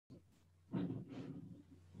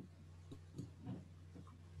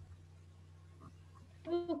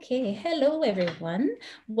Okay, hello everyone.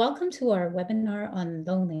 Welcome to our webinar on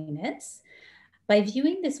loneliness. By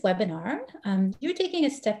viewing this webinar, you're taking a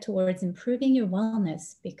step towards improving your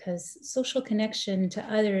wellness because social connection to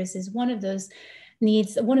others is one of those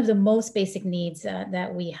needs, one of the most basic needs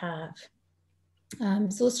that we have.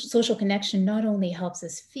 So social connection not only helps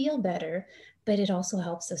us feel better, but it also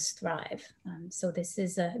helps us thrive. So this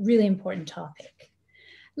is a really important topic.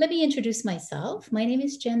 Let me introduce myself. My name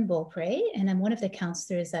is Jen Beaupre, and I'm one of the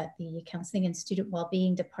counselors at the Counseling and Student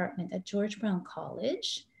Wellbeing Department at George Brown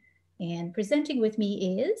College. And presenting with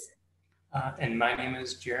me is... And my name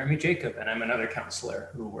is Jeremy Jacob, and I'm another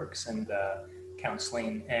counselor who works in the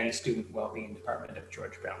Counseling and Student Wellbeing Department of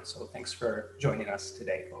George Brown. So thanks for joining us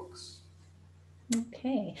today, folks.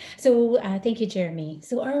 Okay, so thank you, Jeremy.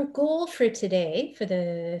 So our goal for today, for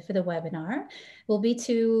the webinar, will be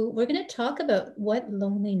we're going to talk about what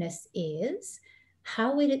loneliness is,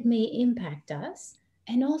 how it may impact us,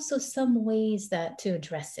 and also some ways to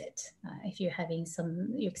address it. If you're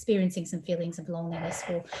experiencing some feelings of loneliness,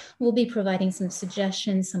 we'll be providing some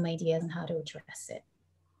suggestions, some ideas on how to address it.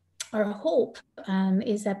 Our hope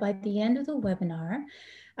is that by the end of the webinar,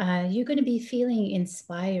 you're going to be feeling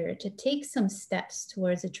inspired to take some steps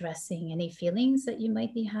towards addressing any feelings that you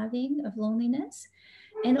might be having of loneliness.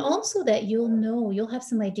 And also that you'll have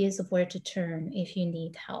some ideas of where to turn if you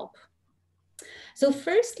need help. So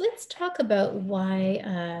first, let's talk about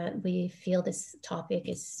why we feel this topic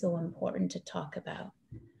is so important to talk about.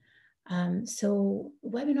 So the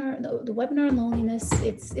webinar on loneliness,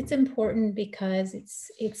 it's important because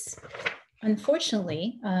it's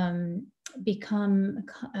unfortunately become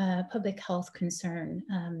a public health concern.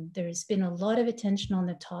 There's been a lot of attention on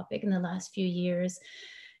the topic in the last few years,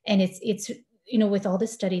 and it's with all the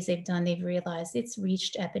studies they've done, they've realized it's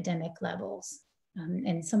reached epidemic levels,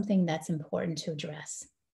 and something that's important to address.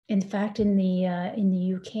 In fact, in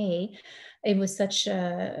the UK, it was such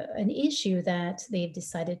an issue that they've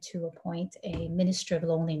decided to appoint a minister of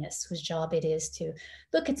loneliness, whose job it is to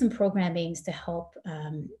look at some programmings to help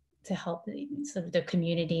sort of the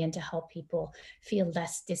community and to help people feel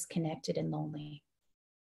less disconnected and lonely.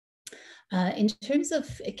 In terms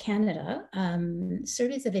of Canada,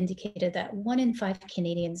 surveys have indicated that 1 in 5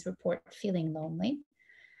 Canadians report feeling lonely.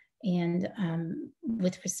 And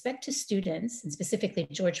with respect to students, and specifically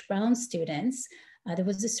George Brown students, there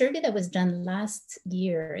was a survey that was done last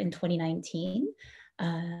year in 2019.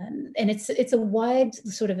 And it's a wide,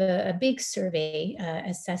 sort of a big survey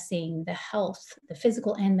assessing the health, the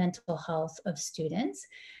physical and mental health of students.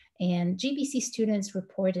 And GBC students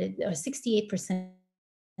reported, or 68%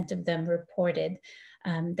 of them reported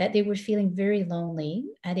that they were feeling very lonely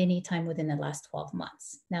at any time within the last 12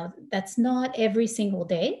 months. Now, that's not every single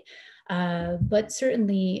day, but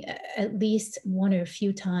certainly at least one or a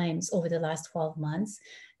few times over the last 12 months,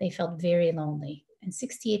 they felt very lonely. And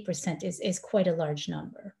 68% is quite a large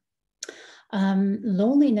number.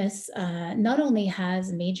 Loneliness not only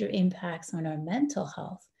has major impacts on our mental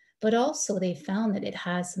health, but also they found that it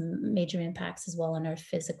has some major impacts as well on our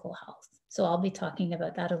physical health. So I'll be talking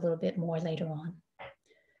about that a little bit more later on.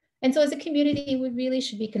 And so as a community, we really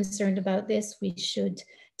should be concerned about this. We should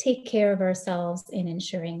take care of ourselves in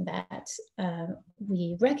ensuring that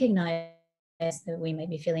we recognize that we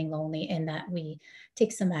might be feeling lonely and that we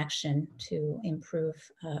take some action to improve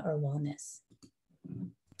our wellness.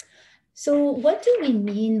 So what do we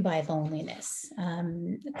mean by loneliness?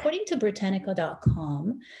 According to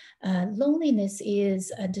Britannica.com, loneliness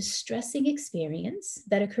is a distressing experience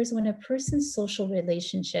that occurs when a person's social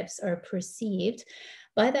relationships are perceived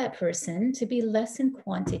by that person to be less in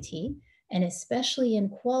quantity and especially in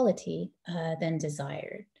quality than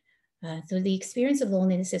desired. So the experience of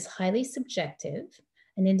loneliness is highly subjective.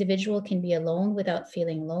 An individual can be alone without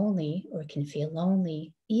feeling lonely, or can feel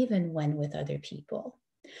lonely even when with other people.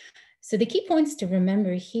 So the key points to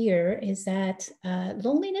remember here is that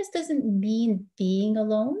loneliness doesn't mean being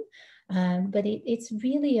alone, but it's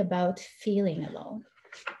really about feeling alone.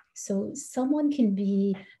 So someone can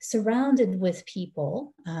be surrounded with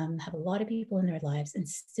people, have a lot of people in their lives, and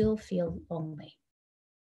still feel lonely.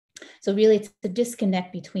 So really, it's the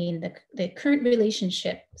disconnect between the current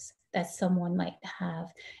relationships that someone might have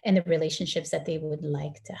and the relationships that they would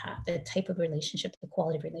like to have, the type of relationship, the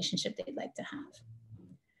quality of relationship they'd like to have.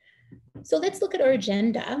 So let's look at our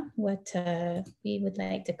agenda, what we would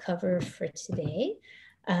like to cover for today.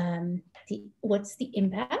 What's the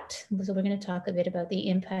impact? So we're going to talk a bit about the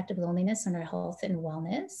impact of loneliness on our health and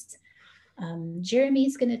wellness.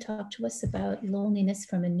 Jeremy's going to talk to us about loneliness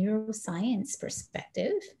from a neuroscience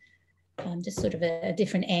perspective, just sort of a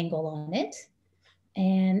different angle on it.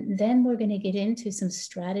 And then we're going to get into some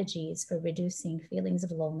strategies for reducing feelings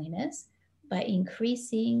of loneliness by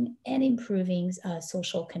increasing and improving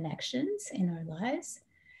social connections in our lives.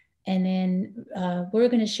 And then we're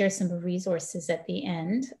going to share some resources at the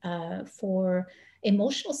end for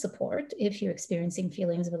emotional support if you're experiencing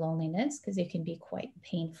feelings of loneliness, because it can be quite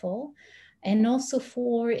painful. And also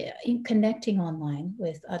for connecting online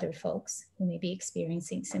with other folks who may be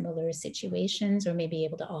experiencing similar situations or may be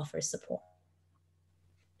able to offer support.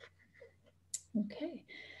 Okay,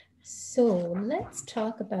 so let's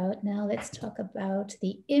talk about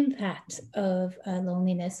the impact of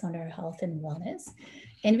loneliness on our health and wellness.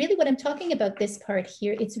 And really what I'm talking about this part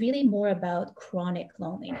here, it's really more about chronic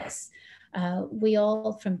loneliness. We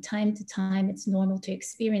all, from time to time, it's normal to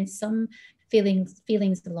experience some feelings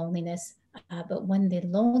of loneliness, but when the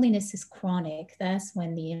loneliness is chronic, that's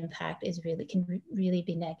when the impact can really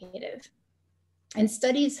be negative. And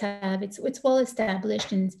studies have, it's well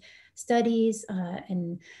established in studies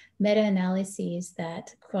and meta-analyses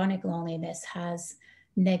that chronic loneliness has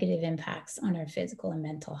negative impacts on our physical and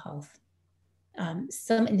mental health.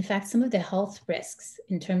 In fact, some of the health risks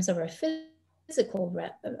in terms of our physical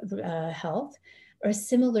health are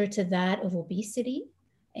similar to that of obesity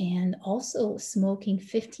and also smoking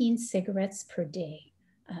 15 cigarettes per day.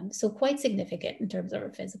 So quite significant in terms of our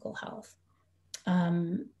physical health.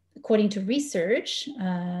 According to research,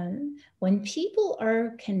 when people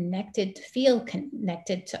are feel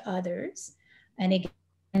connected to others, and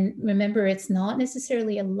again, remember, it's not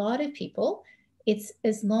necessarily a lot of people, it's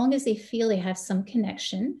as long as they feel they have some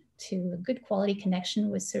connection to a good quality connection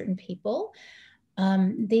with certain people,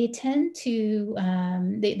 they tend to,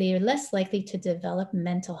 they are less likely to develop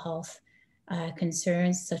mental health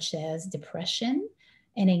concerns such as depression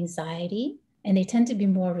and anxiety, and they tend to be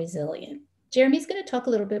more resilient. Jeremy's going to talk a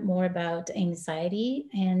little bit more about anxiety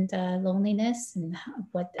and loneliness and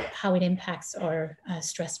how it impacts our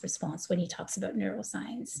stress response when he talks about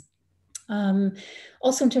neuroscience.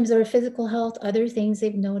 Also, in terms of our physical health, other things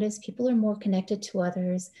they've noticed, people are more connected to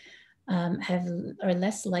others, are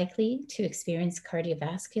less likely to experience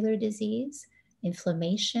cardiovascular disease,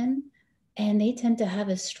 inflammation, and they tend to have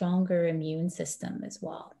a stronger immune system as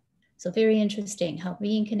well. So very interesting how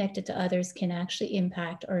being connected to others can actually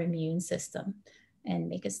impact our immune system and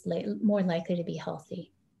make us more likely to be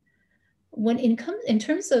healthy. When in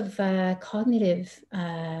terms of cognitive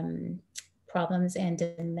problems and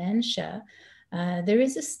dementia, there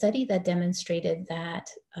is a study that demonstrated that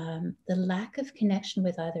the lack of connection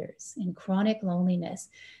with others and chronic loneliness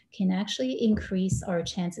can actually increase our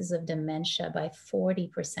chances of dementia by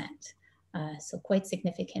 40%. So quite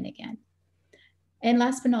significant again. And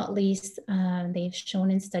last but not least, they've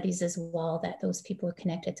shown in studies as well that those people who are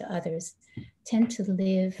connected to others tend to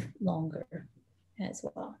live longer as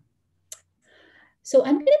well. So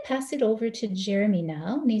I'm going to pass it over to Jeremy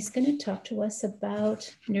now, and he's going to talk to us about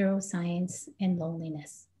neuroscience and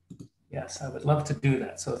loneliness. Yes, I would love to do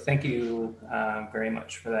that. So thank you very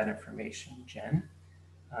much for that information, Jen.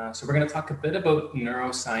 So we're going to talk a bit about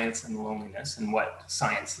neuroscience and loneliness and what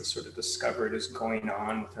science has sort of discovered is going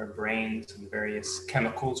on with our brains and various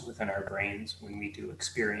chemicals within our brains when we do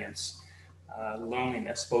experience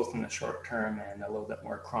loneliness, both in the short term and a little bit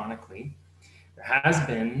more chronically. There has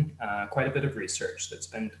been quite a bit of research that's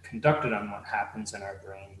been conducted on what happens in our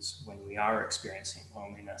brains when we are experiencing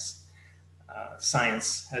loneliness.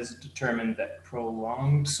 Science has determined that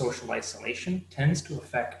prolonged social isolation tends to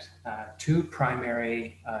affect two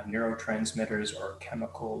primary neurotransmitters or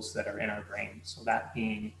chemicals that are in our brain. So that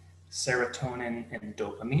being serotonin and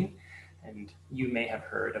dopamine. And you may have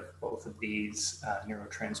heard of both of these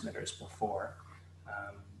neurotransmitters before.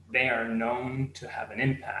 They are known to have an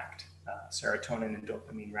impact. Serotonin and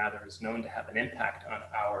dopamine rather is known to have an impact on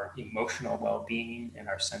our emotional well-being and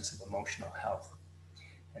our sense of emotional health.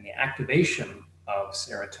 And the activation of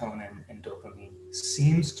serotonin and dopamine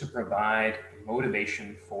seems to provide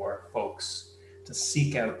motivation for folks to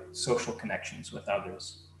seek out social connections with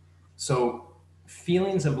others. So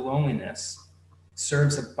feelings of loneliness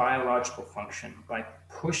serves a biological function by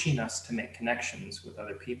pushing us to make connections with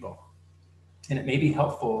other people. And it may be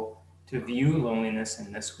helpful to view loneliness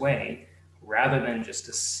in this way, rather than just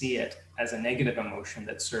to see it as a negative emotion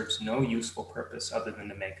that serves no useful purpose other than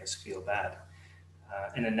to make us feel bad.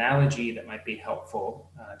 An analogy that might be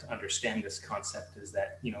helpful to understand this concept is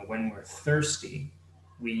that, when we're thirsty,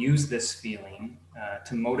 we use this feeling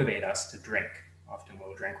to motivate us to drink. Often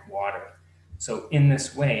we'll drink water. So in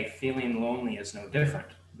this way, feeling lonely is no different.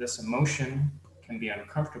 This emotion can be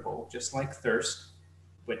uncomfortable, just like thirst,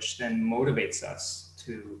 which then motivates us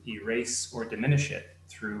to erase or diminish it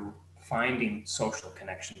through finding social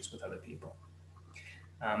connections with other people.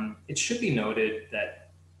 It should be noted that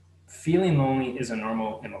feeling lonely is a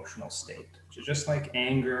normal emotional state. So just like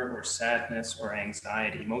anger or sadness or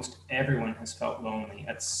anxiety, most everyone has felt lonely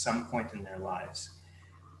at some point in their lives.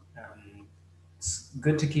 It's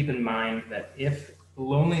good to keep in mind that if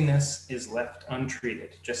loneliness is left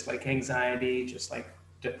untreated, just like anxiety, just like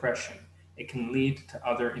depression, it can lead to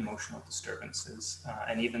other emotional disturbances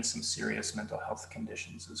and even some serious mental health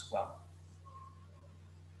conditions as well.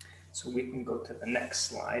 So we can go to the next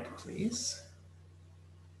slide, please.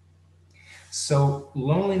 So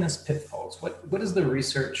loneliness pitfalls. What does the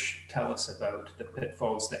research tell us about the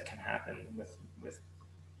pitfalls that can happen with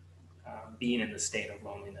being in the state of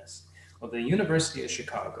loneliness? Well, the University of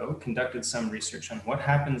Chicago conducted some research on what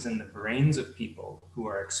happens in the brains of people who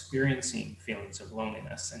are experiencing feelings of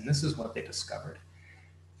loneliness. And this is what they discovered.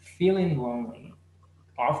 Feeling lonely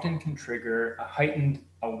often can trigger a heightened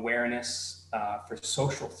awareness for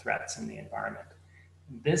social threats in the environment.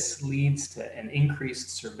 This leads to an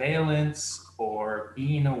increased surveillance or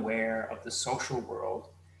being aware of the social world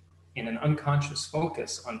in an unconscious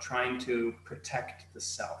focus on trying to protect the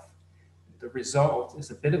self. The result is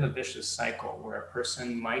a bit of a vicious cycle where a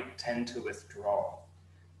person might tend to withdraw.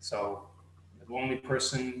 So the lonely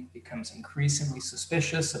person becomes increasingly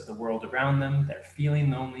suspicious of the world around them. They're feeling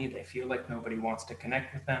lonely. They feel like nobody wants to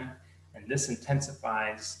connect with them. And this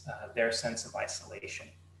intensifies their sense of isolation.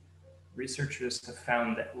 Researchers have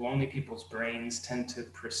found that lonely people's brains tend to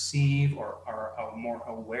perceive or are more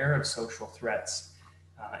aware of social threats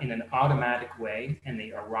in an automatic way, and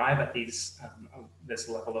they arrive at this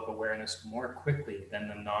level of awareness more quickly than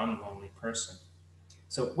the non-lonely person.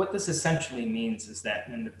 So what this essentially means is that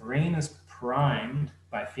when the brain is primed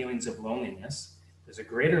by feelings of loneliness, there's a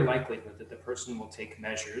greater likelihood that the person will take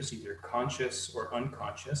measures, either conscious or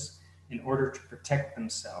unconscious, in order to protect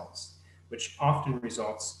themselves, which often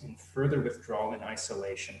results in further withdrawal and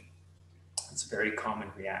isolation. It's a very common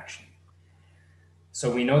reaction. So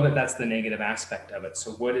we know that that's the negative aspect of it.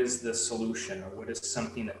 So what is the solution, or what is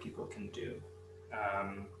something that people can do?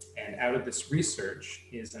 And out of this research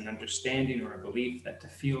is an understanding or a belief that to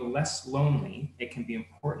feel less lonely, it can be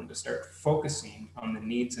important to start focusing on the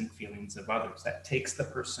needs and feelings of others. That takes the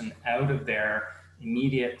person out of their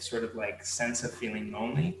immediate sort of like sense of feeling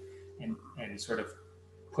lonely and sort of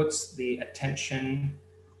puts the attention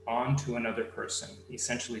onto another person,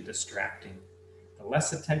 essentially distracting. The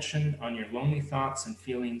less attention on your lonely thoughts and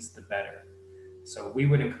feelings, the better. So we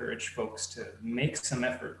would encourage folks to make some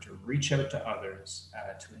effort to reach out to others,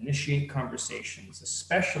 to initiate conversations,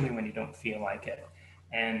 especially when you don't feel like it.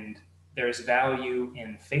 And there's value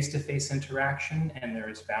in face-to-face interaction, and there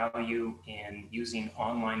is value in using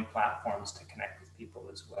online platforms to connect with people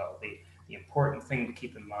as well. The important thing to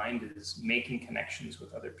keep in mind is making connections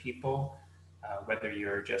with other people, whether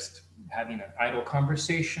you're just having an idle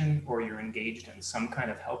conversation or you're engaged in some kind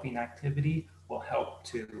of helping activity, will help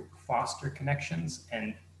to foster connections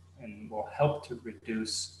and will help to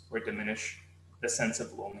reduce or diminish the sense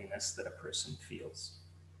of loneliness that a person feels.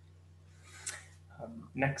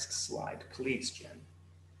 Next slide, please, Jen.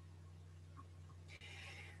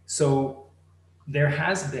 So there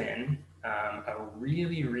has been a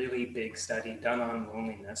really, really big study done on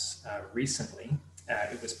loneliness recently.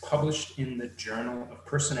 It was published in the Journal of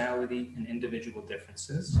Personality and Individual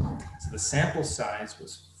Differences. So the sample size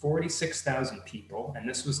was 46,000 people, and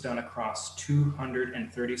this was done across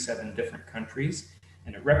 237 different countries,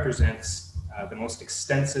 and it represents the most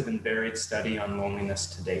extensive and varied study on loneliness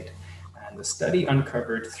to date. And the study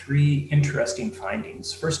uncovered three interesting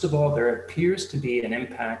findings. First of all, there appears to be an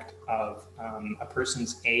impact of a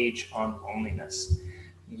person's age on loneliness.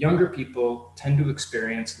 Younger people tend to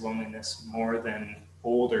experience loneliness more than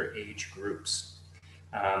older age groups.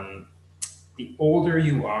 The older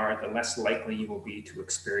you are, the less likely you will be to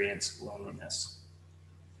experience loneliness.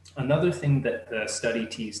 Another thing that the study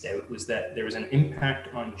teased out was that there was an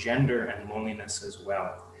impact on gender and loneliness as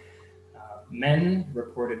well. Men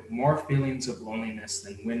reported more feelings of loneliness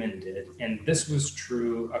than women did, and this was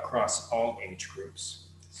true across all age groups.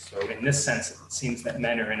 So in this sense, it seems that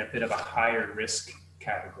men are in a bit of a higher risk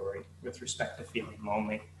category with respect to feeling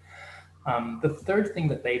lonely. The third thing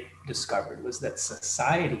that they discovered was that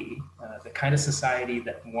society, the kind of society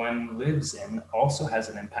that one lives in, also has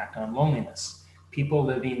an impact on loneliness. People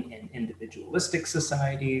living in individualistic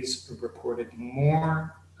societies reported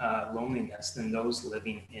more loneliness than those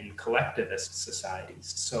living in collectivist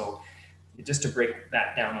societies. So just to break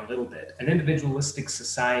that down a little bit, an individualistic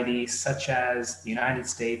society such as the United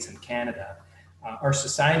States and Canada are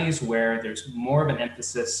societies where there's more of an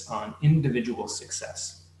emphasis on individual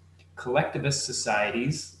success. collectivist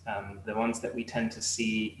societies, the ones that we tend to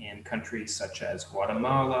see in countries such as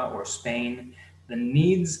Guatemala or Spain, the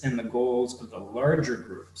needs and the goals of the larger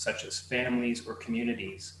group, such as families or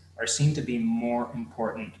communities, are seen to be more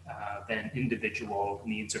important than individual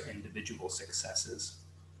needs or individual successes.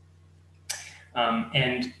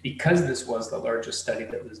 And because this was the largest study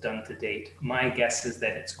that was done to date, my guess is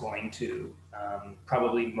that it's going to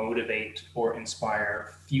probably motivate or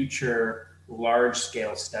inspire future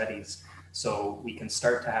large-scale studies, so we can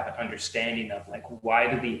start to have an understanding of, like,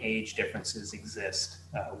 why do the age differences exist?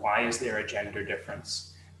 Why is there a gender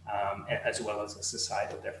difference, as well as a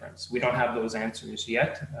societal difference? We don't have those answers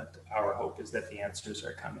yet, but our hope is that the answers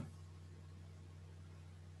are coming.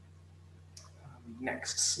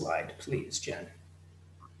 Next slide, please, Jen.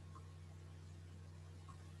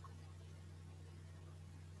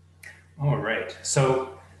 All right,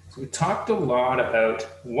 so we talked a lot about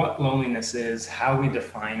what loneliness is, how we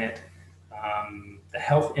define it, the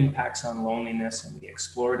health impacts on loneliness, and we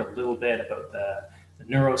explored a little bit about the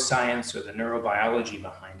neuroscience or the neurobiology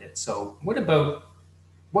behind it. So what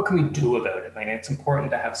can we do about it? I mean, it's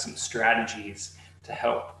important to have some strategies to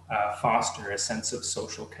help foster a sense of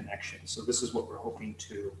social connection. So this is what we're hoping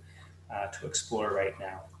to explore right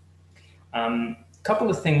now. A couple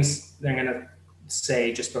of things that I'm going to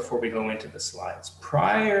say just before we go into the slides.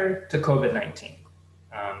 Prior to COVID-19,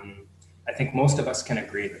 I think most of us can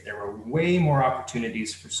agree that there were way more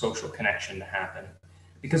opportunities for social connection to happen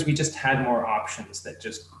because we just had more options that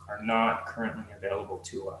just are not currently available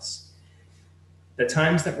to us. The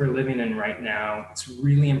times that we're living in right now, it's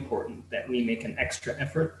really important that we make an extra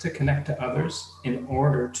effort to connect to others in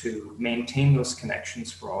order to maintain those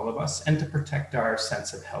connections for all of us and to protect our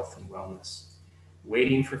sense of health and wellness.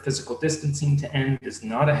 Waiting for physical distancing to end is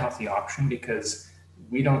not a healthy option because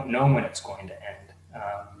we don't know when it's going to end.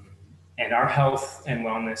 And our health and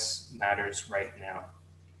wellness matters right now.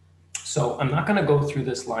 So I'm not going to go through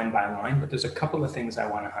this line by line, but there's a couple of things I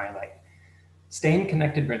want to highlight. Staying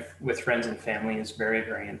connected with friends and family is very,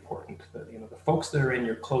 very important. The folks that are in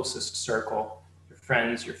your closest circle, your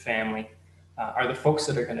friends, your family, are the folks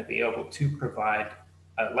that are going to be able to provide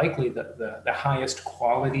likely the highest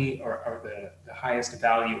quality or the highest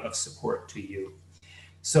value of support to you.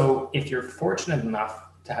 So if you're fortunate enough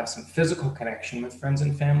to have some physical connection with friends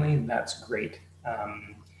and family, that's great.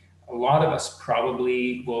 A lot of us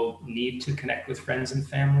probably will need to connect with friends and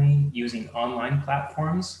family using online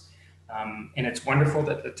platforms. And it's wonderful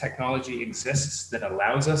that the technology exists that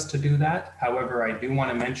allows us to do that. However, I do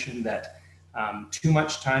want to mention that too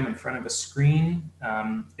much time in front of a screen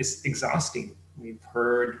is exhausting. We've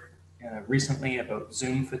heard recently about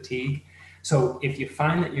Zoom fatigue. So if you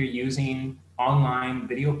find that you're using online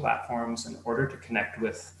video platforms in order to connect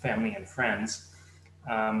with family and friends,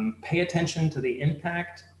 pay attention to the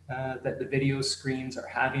impact that the video screens are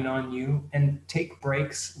having on you, and take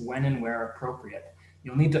breaks when and where appropriate.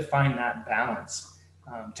 You'll need to find that balance.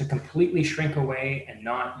 To completely shrink away and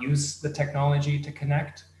not use the technology to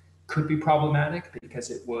connect could be problematic because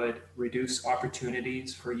it would reduce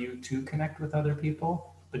opportunities for you to connect with other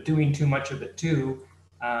people. But doing too much of it too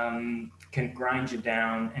can grind you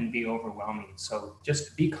down and be overwhelming. So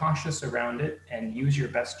just be cautious around it and use your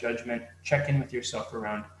best judgment. Check in with yourself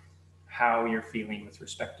around how you're feeling with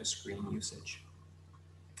respect to screen usage.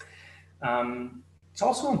 It's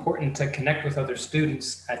also important to connect with other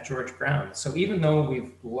students at George Brown. So even though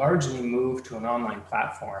we've largely moved to an online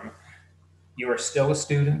platform, you are still a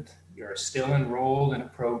student, you're still enrolled in a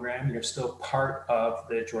program, you're still part of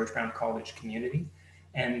the George Brown College community,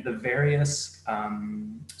 and the various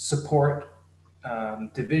support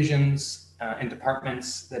divisions and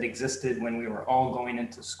departments that existed when we were all going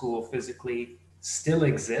into school physically still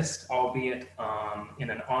exist, albeit in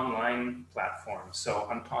an online platform. So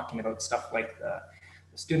I'm talking about stuff like the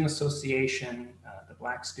Student Association, the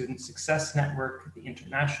Black Student Success Network, the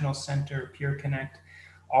International Center, Peer Connect.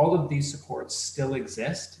 All of these supports still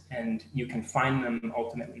exist, and you can find them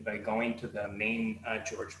ultimately by going to the main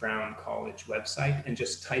George Brown College website and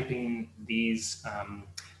just typing these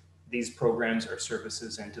programs or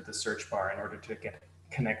services into the search bar in order to get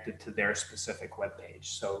connected to their specific webpage.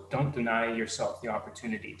 So don't deny yourself the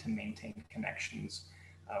opportunity to maintain connections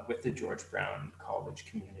with the George Brown College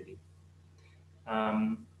community.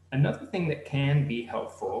 Another thing that can be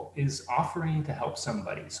helpful is offering to help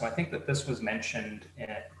somebody. So I think that this was mentioned in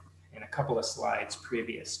a couple of slides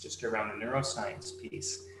previous, just around the neuroscience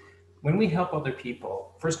piece. When we help other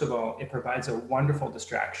people, first of all, it provides a wonderful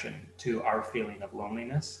distraction to our feeling of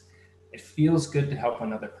loneliness. It feels good to help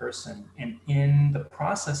another person. And in the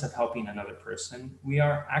process of helping another person, we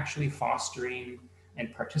are actually fostering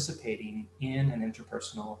and participating in an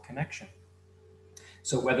interpersonal connection.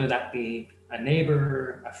 So whether that be a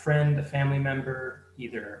neighbor, a friend, a family member,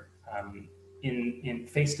 either in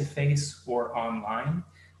face-to-face or online,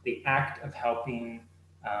 the act of helping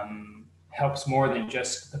helps more than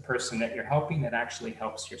just the person that you're helping. It actually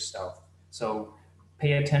helps yourself. So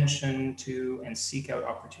pay attention to and seek out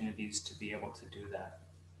opportunities to be able to do that.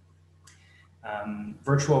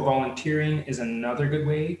 Virtual volunteering is another good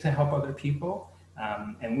way to help other people.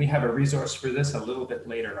 And we have a resource for this a little bit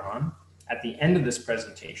later on. At the end of this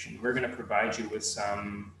presentation, we're going to provide you with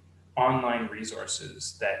some online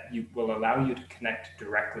resources that will allow you to connect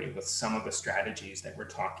directly with some of the strategies that we're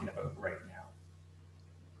talking about right now.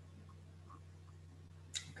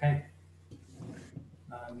 Okay.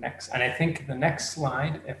 Next, and I think the next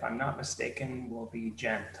slide, if I'm not mistaken, will be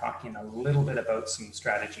Jen talking a little bit about some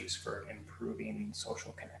strategies for improving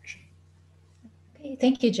social connection. Okay,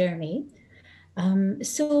 thank you, Jeremy.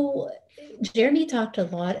 So Jeremy talked a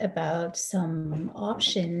lot about some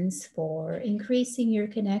options for increasing your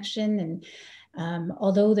connection, and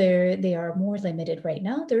although they are more limited right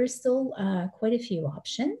now, there are still quite a few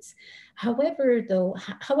options. However,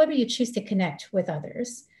 however you choose to connect with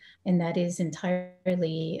others, and that is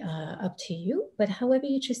entirely up to you, but however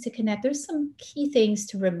you choose to connect, there's some key things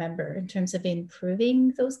to remember in terms of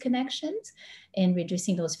improving those connections and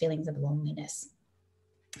reducing those feelings of loneliness.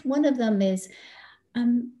 One of them is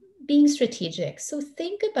being strategic. So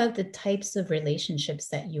think about the types of relationships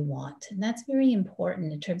that you want. And that's very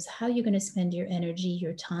important in terms of how you're going to spend your energy,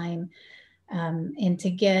 your time, and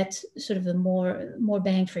to get sort of a more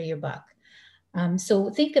bang for your buck. So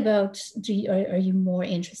think about, are you more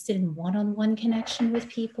interested in one-on-one connection with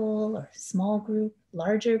people, or small group,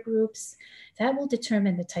 larger groups? That will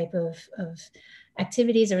determine the type of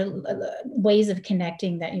activities or ways of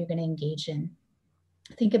connecting that you're going to engage in.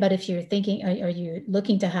 Think about if you're thinking, are you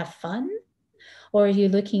looking to have fun, or are you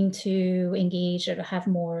looking to engage or have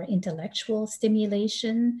more intellectual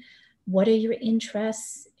stimulation? What are your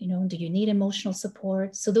interests? You know, do you need emotional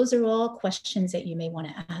support? So those are all questions that you may want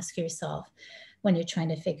to ask yourself when you're trying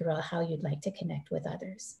to figure out how you'd like to connect with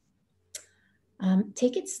others.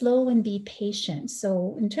 Take it slow and be patient.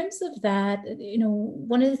 So in terms of that, you know,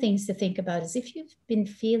 one of the things to think about is if you've been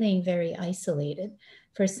feeling very isolated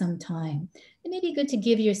for some time, it may be good to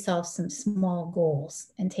give yourself some small goals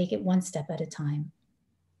and take it one step at a time.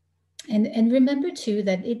 And remember too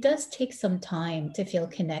that it does take some time to feel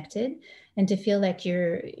connected and to feel like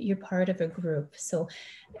you're part of a group. So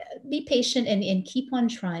be patient and keep on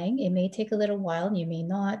trying. It may take a little while, and you may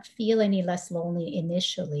not feel any less lonely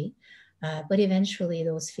initially, but eventually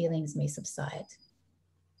those feelings may subside.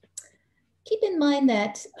 Keep in mind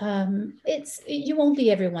that you won't be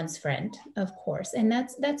everyone's friend, of course, and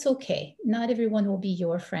that's okay. Not everyone will be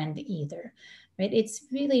your friend either, right? It's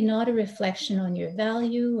really not a reflection on your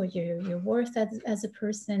value or your worth as a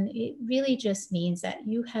person. It really just means that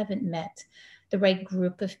you haven't met the right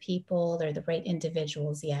group of people or the right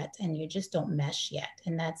individuals yet, and you just don't mesh yet,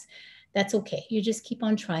 and that's okay. You just keep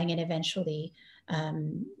on trying, and eventually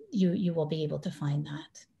you will be able to find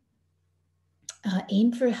that.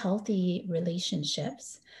 Aim for healthy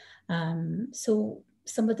relationships. So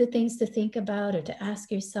some of the things to think about or to ask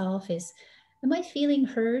yourself is, am I feeling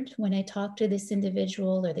heard when I talk to this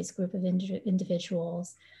individual or this group of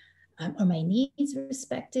individuals? Are my needs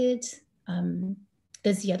respected?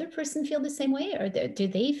 Does the other person feel the same way, or do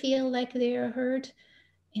they feel like they are heard?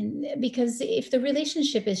 And because if the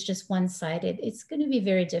relationship is just one-sided, it's going to be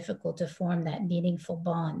very difficult to form that meaningful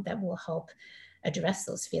bond that will help address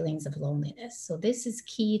those feelings of loneliness. So this is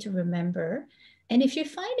key to remember. And if you're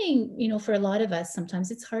finding, you know, for a lot of us, sometimes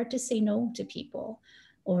it's hard to say no to people,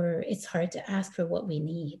 or it's hard to ask for what we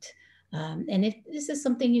need. And if this is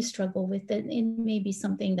something you struggle with, then it may be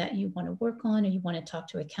something that you want to work on, or you want to talk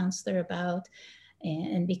to a counselor about.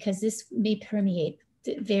 And because this may permeate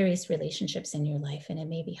various relationships in your life, and it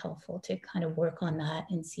may be helpful to kind of work on that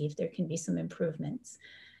and see if there can be some improvements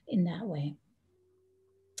in that way.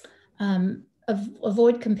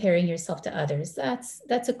 Avoid comparing yourself to others.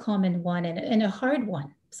 That's a common one, and a hard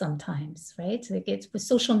one sometimes, right? So with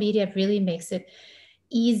social media, it really makes it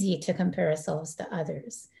easy to compare ourselves to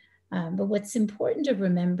others. But what's important to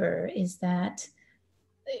remember is that,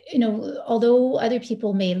 you know, although other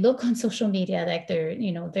people may look on social media like they're,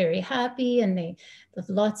 you know, very happy and they have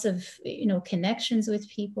lots of, you know, connections with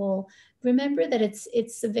people, remember that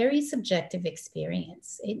it's a very subjective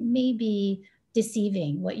experience. It may be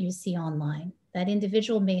deceiving what you see online. That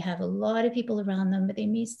individual may have a lot of people around them, but they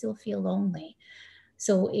may still feel lonely.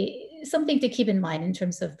 So something to keep in mind in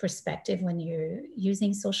terms of perspective when you're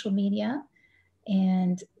using social media.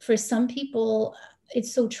 And for some people,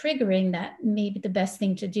 it's so triggering that maybe the best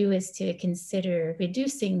thing to do is to consider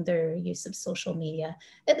reducing their use of social media,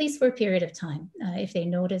 at least for a period of time, if they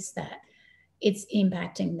notice that it's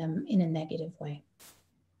impacting them in a negative way.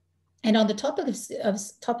 And on the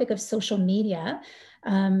topic of social media,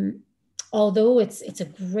 although it's a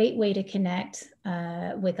great way to connect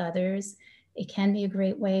with others, it can be a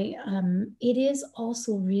great way. It is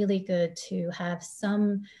also really good to have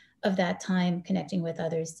some of that time connecting with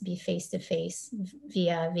others to be face to face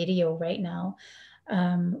via video right now,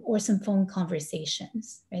 or some phone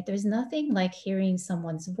conversations. Right? There's nothing like hearing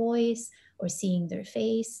someone's voice or seeing their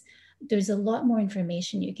face. There's a lot more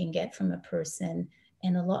information you can get from a person,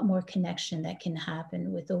 and a lot more connection that can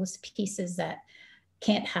happen with those pieces that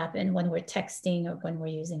can't happen when we're texting or when we're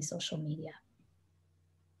using social media.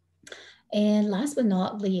 And last but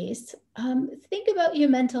not least, think about your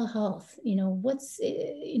mental health.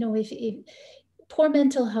 If poor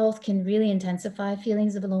mental health can really intensify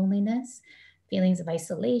feelings of loneliness, feelings of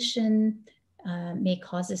isolation, may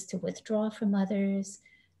cause us to withdraw from others,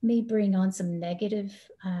 may bring on some negative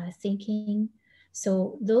thinking.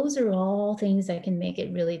 So those are all things that can make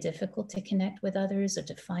it really difficult to connect with others or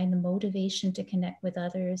to find the motivation to connect with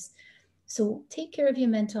others. So take care of your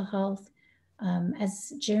mental health.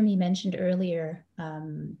 As Jeremy mentioned earlier,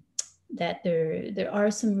 that there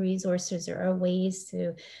are some resources, there are ways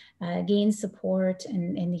to gain support,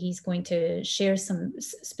 and he's going to share some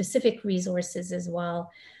specific resources as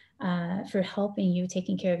well for helping you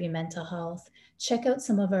taking care of your mental health. Check out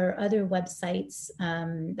some of our other websites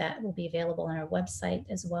that will be available on our website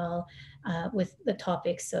as well, with the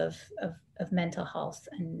topics of mental health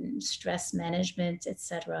and stress management,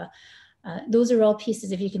 etc. Those are all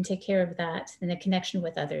pieces. If you can take care of that, then the connection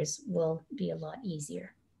with others will be a lot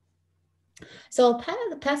easier. So I'll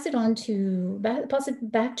pass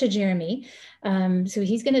it back to Jeremy. So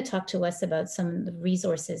he's going to talk to us about some of the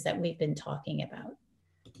resources that we've been talking about.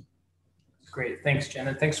 Great, thanks, Jen,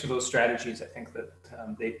 and thanks for those strategies. I think that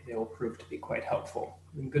they will prove to be quite helpful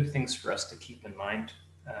and good things for us to keep in mind,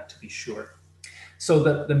 to be sure. So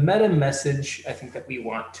the meta message I think that we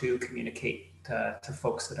want to communicate to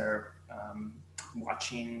folks that are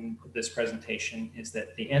watching this presentation is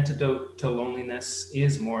that the antidote to loneliness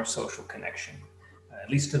is more social connection, at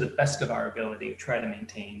least to the best of our ability to try to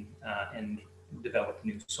maintain and develop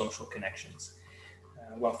new social connections.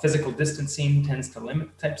 While physical distancing tends to limit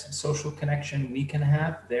the types of social connection we can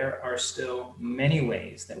have, there are still many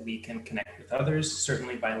ways that we can connect with others,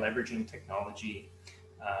 certainly by leveraging technology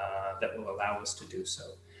that will allow us to do so.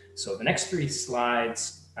 So the next 3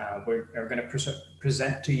 slides, we're going to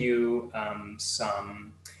present to you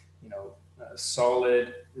some,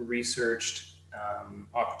 solid researched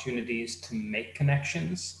opportunities to make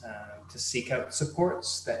connections, to seek out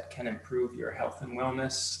supports that can improve your health and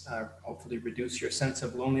wellness, hopefully reduce your sense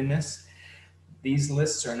of loneliness. These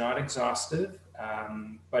lists are not exhaustive,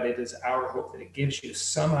 but it is our hope that it gives you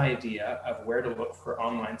some idea of where to look for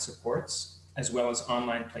online supports, as well as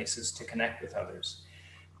online places to connect with others.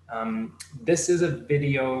 This is a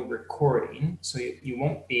video recording, so you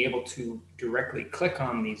won't be able to directly click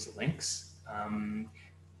on these links.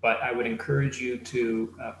 But I would encourage you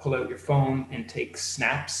to pull out your phone and take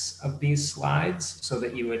snaps of these slides so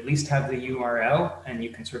that you at least have the URL and you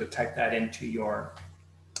can sort of type that into your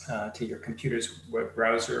to your computer's web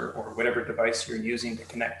browser or whatever device you're using to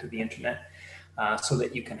connect to the internet, so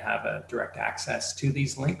that you can have a direct access to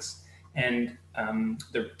these links. And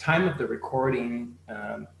the time of the recording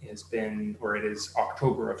is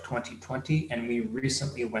October of 2020, and we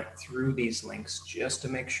recently went through these links just to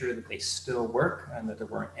make sure that they still work and that there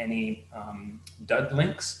weren't any dud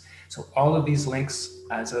links. So all of these links,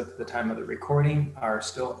 as of the time of the recording, are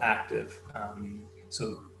still active.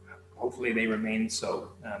 So hopefully they remain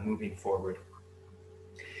so moving forward.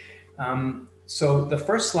 So the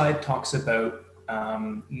first slide talks about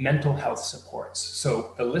mental health supports.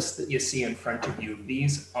 So the list that you see in front of you,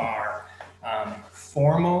 these are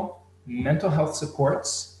formal mental health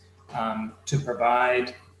supports to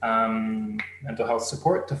provide mental health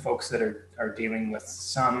support to folks that are dealing with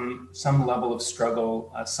some level of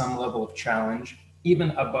struggle, some level of challenge,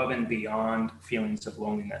 even above and beyond feelings of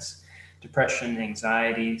loneliness. Depression,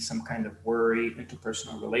 anxiety, some kind of worry,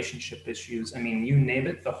 interpersonal relationship issues. I mean, you name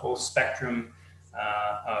it, the whole spectrum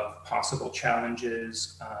of possible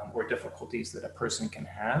challenges or difficulties that a person can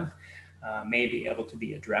have may be able to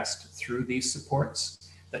be addressed through these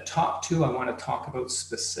supports. The top 2 I want to talk about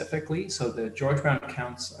specifically. So the George Brown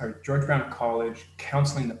College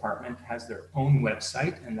Counseling Department has their own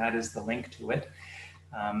website, and that is the link to it.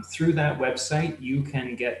 Through that website, you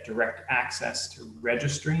can get direct access to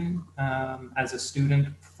registering as a student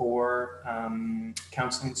for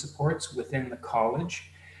counseling supports within the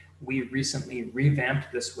college. We recently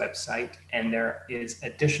revamped this website, and there is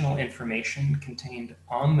additional information contained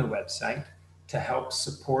on the website to help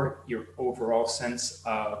support your overall sense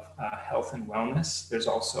of health and wellness. There's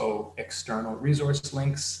also external resource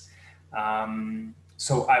links.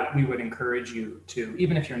 So we would encourage you to,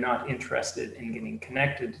 even if you're not interested in getting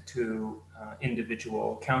connected to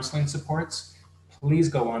individual counseling supports, please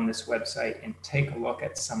go on this website and take a look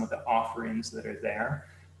at some of the offerings that are there,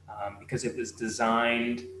 because it was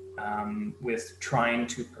designed with trying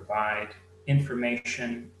to provide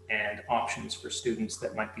information and options for students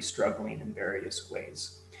that might be struggling in various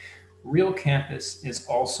ways. Real Campus is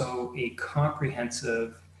also a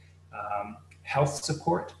comprehensive health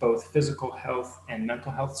support, both physical health and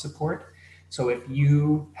mental health support. So if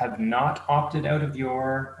you have not opted out of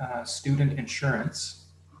your student insurance,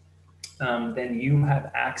 then you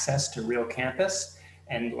have access to Real Campus.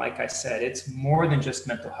 And like I said, it's more than just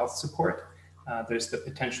mental health support. There's the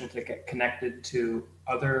potential to get connected to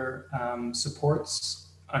other supports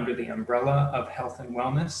under the umbrella of health and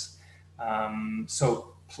wellness.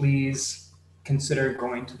 So please consider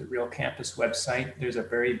going to the Real Campus website. There's a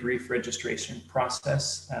very brief registration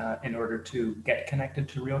process in order to get connected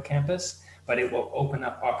to Real Campus, but it will open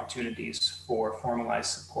up opportunities for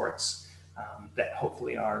formalized supports that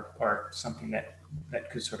hopefully are something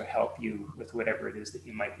that could sort of help you with whatever it is that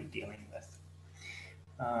you might be dealing with.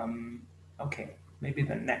 Okay, maybe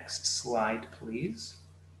the next slide, please.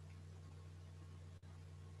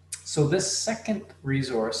 So this second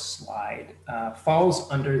resource slide falls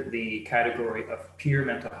under the category of peer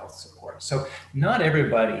mental health support. So not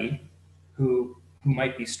everybody who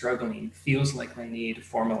might be struggling feels like they need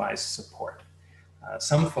formalized support.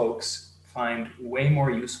 Some folks find way more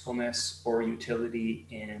usefulness or utility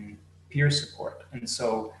in peer support. And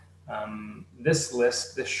so this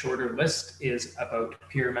shorter list is about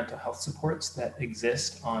peer mental health supports that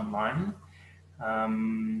exist online.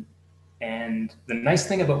 And the nice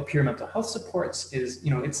thing about peer mental health supports is,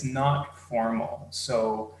 it's not formal.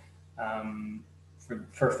 So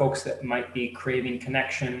for folks that might be craving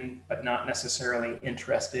connection, but not necessarily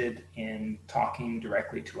interested in talking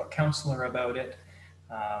directly to a counselor about it,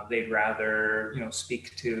 they'd rather,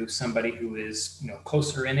 speak to somebody who is,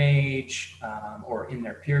 closer in age or in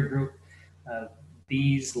their peer group.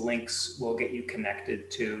 These links will get you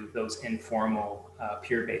connected to those informal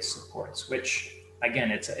peer-based supports, which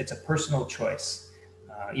again, it's a personal choice.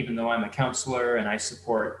 Even though I'm a counselor and I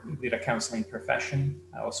support the counseling profession,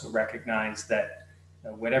 I also recognize that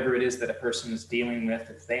whatever it is that a person is dealing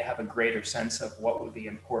with, if they have a greater sense of what would be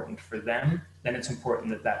important for them, then it's important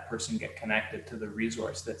that that person get connected to the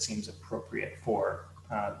resource that seems appropriate for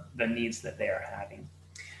the needs that they are having.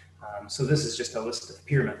 So this is just a list of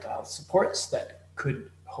peer mental health supports that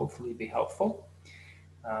could hopefully be helpful.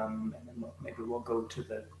 And then maybe we'll go to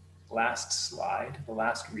the last slide, the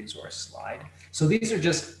last resource slide. So these are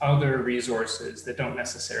just other resources that don't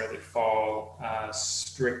necessarily fall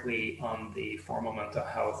strictly on the formal mental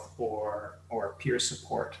health or peer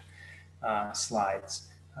support slides.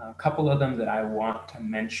 A couple of them that I want to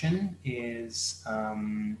mention is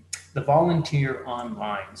the Volunteer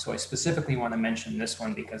Online. So I specifically want to mention this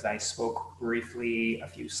one because I spoke briefly a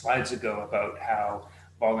few slides ago about how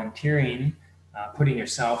volunteering, putting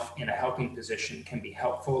yourself in a helping position, can be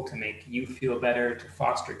helpful to make you feel better, to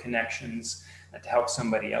foster connections, to help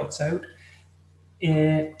somebody else out.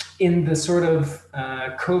 In the sort of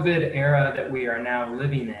COVID era that we are now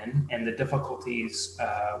living in, and the difficulties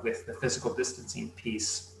with the physical distancing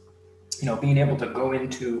piece, being able to go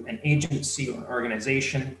into an agency or an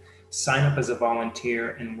organization, sign up as a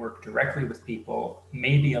volunteer and work directly with people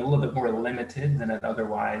may be a little bit more limited than it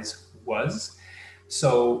otherwise was.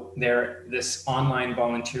 So this online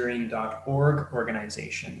volunteering.org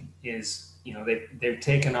organization is, they've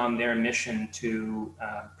taken on their mission to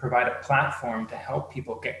provide a platform to help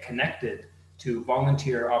people get connected to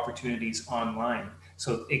volunteer opportunities online.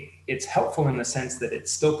 So it's helpful in the sense that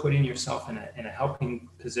it's still putting yourself in a helping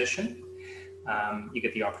position. You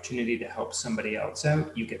get the opportunity to help somebody else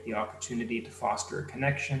out. You get the opportunity to foster a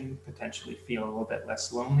connection, potentially feel a little bit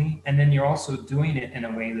less lonely. And then you're also doing it in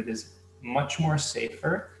a way that is much more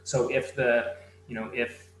safer. So if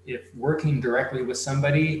if working directly with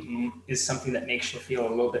somebody is something that makes you feel a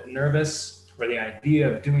little bit nervous, or the idea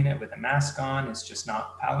of doing it with a mask on is just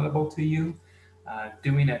not palatable to you,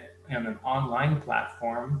 doing it on an online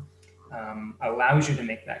platform allows you to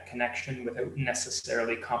make that connection without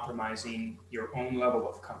necessarily compromising your own level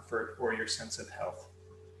of comfort or your sense of health.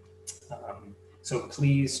 So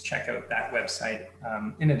please check out that website,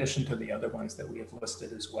 in addition to the other ones that we have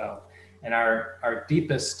listed as well. And our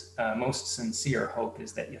deepest, most sincere hope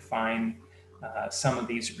is that you find some of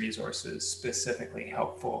these resources specifically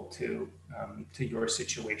helpful to your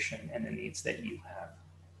situation and the needs that you have.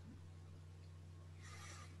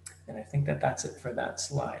 And I think that that's it for that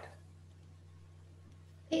slide.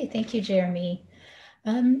 Hey, thank you, Jeremy.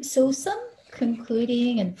 So some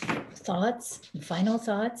concluding and thoughts, final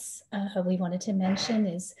thoughts we wanted to mention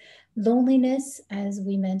is loneliness, as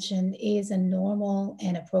we mentioned, is a normal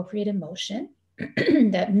and appropriate emotion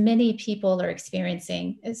that many people are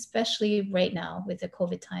experiencing, especially right now with the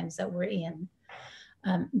COVID times that we're in.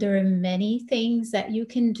 There are many things that you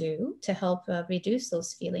can do to help reduce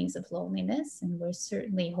those feelings of loneliness, and we're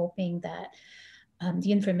certainly hoping that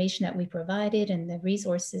the information that we provided and the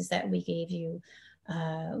resources that we gave you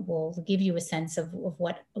will give you a sense of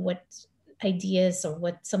what ideas or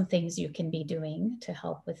what some things you can be doing to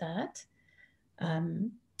help with that.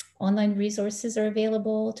 Online resources are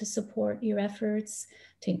available to support your efforts,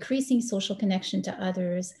 to increasing social connection to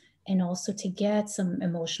others, and also to get some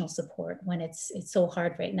emotional support when it's so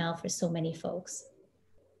hard right now for so many folks.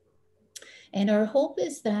 And our hope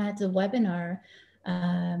is that the webinar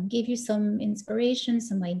gave you some inspiration,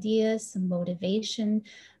 some ideas, some motivation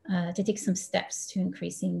to take some steps to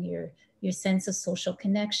increasing your sense of social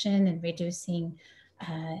connection and reducing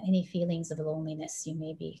any feelings of loneliness you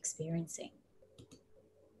may be experiencing.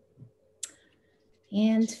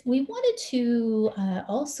 And we wanted to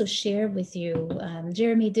also share with you,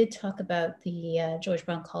 Jeremy did talk about the George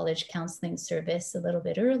Brown College counseling service a little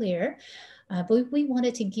bit earlier, but we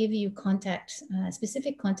wanted to give you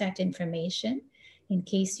specific contact information in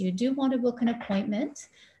case you do want to book an appointment.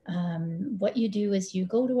 What you do is you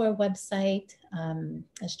go to our website,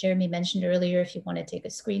 as Jeremy mentioned earlier, if you want to take a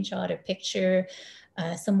screenshot or picture,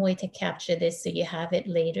 some way to capture this so you have it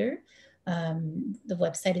later. The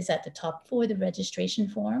website is at the top for the registration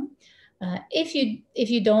form. If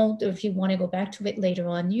you don't, or if you want to go back to it later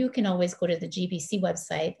on, you can always go to the GBC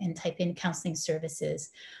website and type in counseling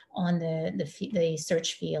services on the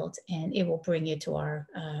search field, and it will bring you to our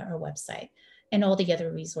website and all the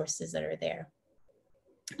other resources that are there.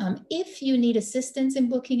 If you need assistance in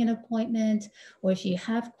booking an appointment, or if you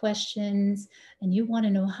have questions and you want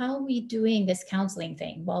to know how are we doing this counseling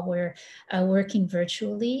thing while we're working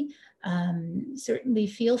virtually, certainly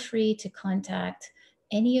feel free to contact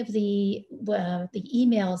any of the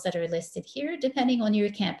emails that are listed here, depending on your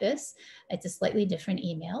campus. It's a slightly different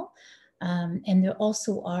email. And there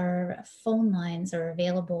also are phone lines are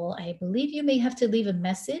available. I believe you may have to leave a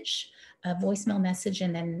message, a voicemail message,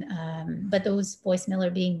 and then, but those voicemail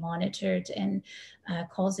are being monitored and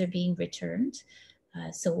calls are being returned.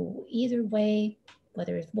 So either way,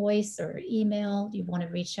 whether it's voice or email, you want to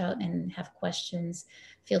reach out and have questions,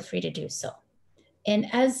 feel free to do so. And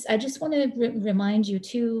as I just want to remind you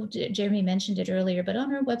too, Jeremy mentioned it earlier, but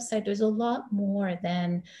on our website, there's a lot more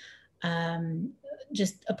than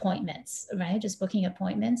just appointments, right? Just booking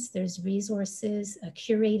appointments. There's resources, a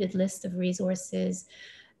curated list of resources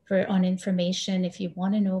on information. If you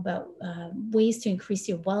want to know about ways to increase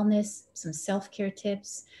your wellness, some self-care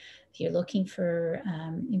tips, if you're looking for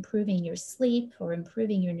improving your sleep or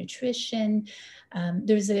improving your nutrition,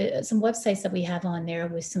 there's some websites that we have on there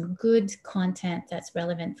with some good content that's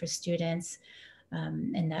relevant for students,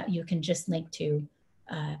 and that you can just link to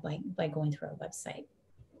by going through our website.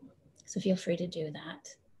 So feel free to do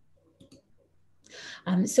that.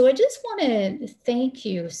 So I just want to thank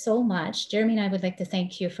you so much. Jeremy and I would like to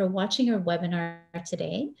thank you for watching our webinar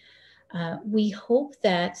today. We hope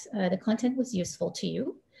that the content was useful to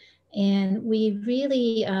you. And we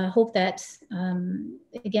really hope that,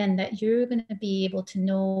 again, that you're going to be able to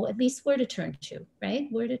know at least where to turn to, right?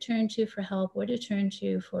 Where to turn to for help, where to turn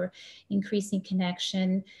to for increasing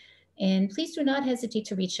connection. And please do not hesitate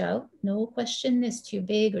to reach out. No question is too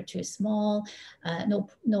big or too small.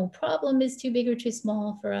 No problem is too big or too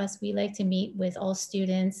small for us. We like to meet with all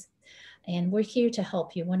students, and we're here to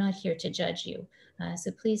help you. We're not here to judge you.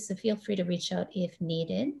 So please feel free to reach out if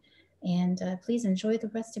needed. And please enjoy the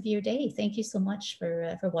rest of your day. Thank you so much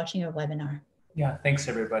for watching our webinar. Yeah, thanks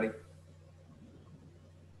everybody.